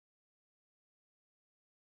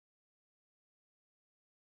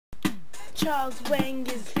Charles Wang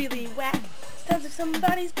is really whack. Sounds like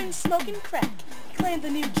somebody's been smoking crack. He claimed the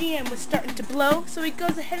new GM was starting to blow, so he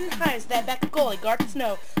goes ahead and hires that back goalie, Gart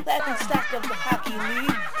Snow, laughing stock of the hockey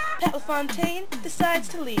league. Pat LaFontaine decides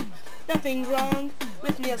to leave. Nothing wrong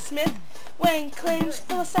with Neil Smith. Wang claims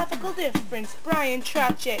philosophical difference. Brian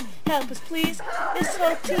Trotchet, help us please. This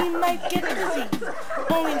whole team might get a disease.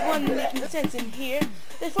 Only one making sense in here.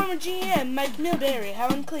 The former GM, Mike Milbury, how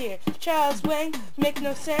unclear. Charles Wang, make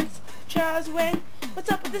no sense. Charles Wang,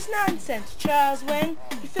 what's up with this nonsense? Charles Wang,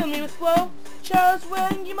 you fill me with woe. Charles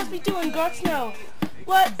Wang, you must be doing Gart Snow.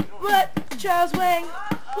 What, Charles Wang?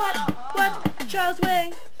 What, Charles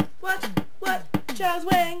Wang? What, Charles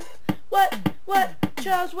Wang? What,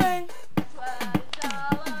 Charles Wang?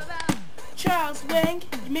 Charles Wang,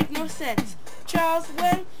 you make no sense. Charles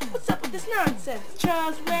Wang, what's up with this nonsense?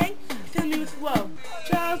 Charles Wang, you fill me with woe.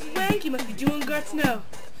 Charles Wang, you must be doing Gart Snow.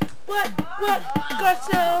 What, Gart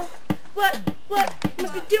Snow? What, you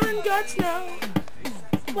must be doing Gart Snow.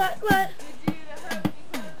 What,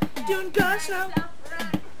 doing Gart Snow.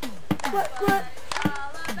 What,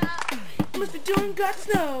 you must be doing Gart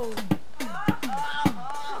Snow.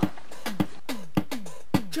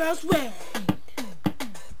 Charles Wang.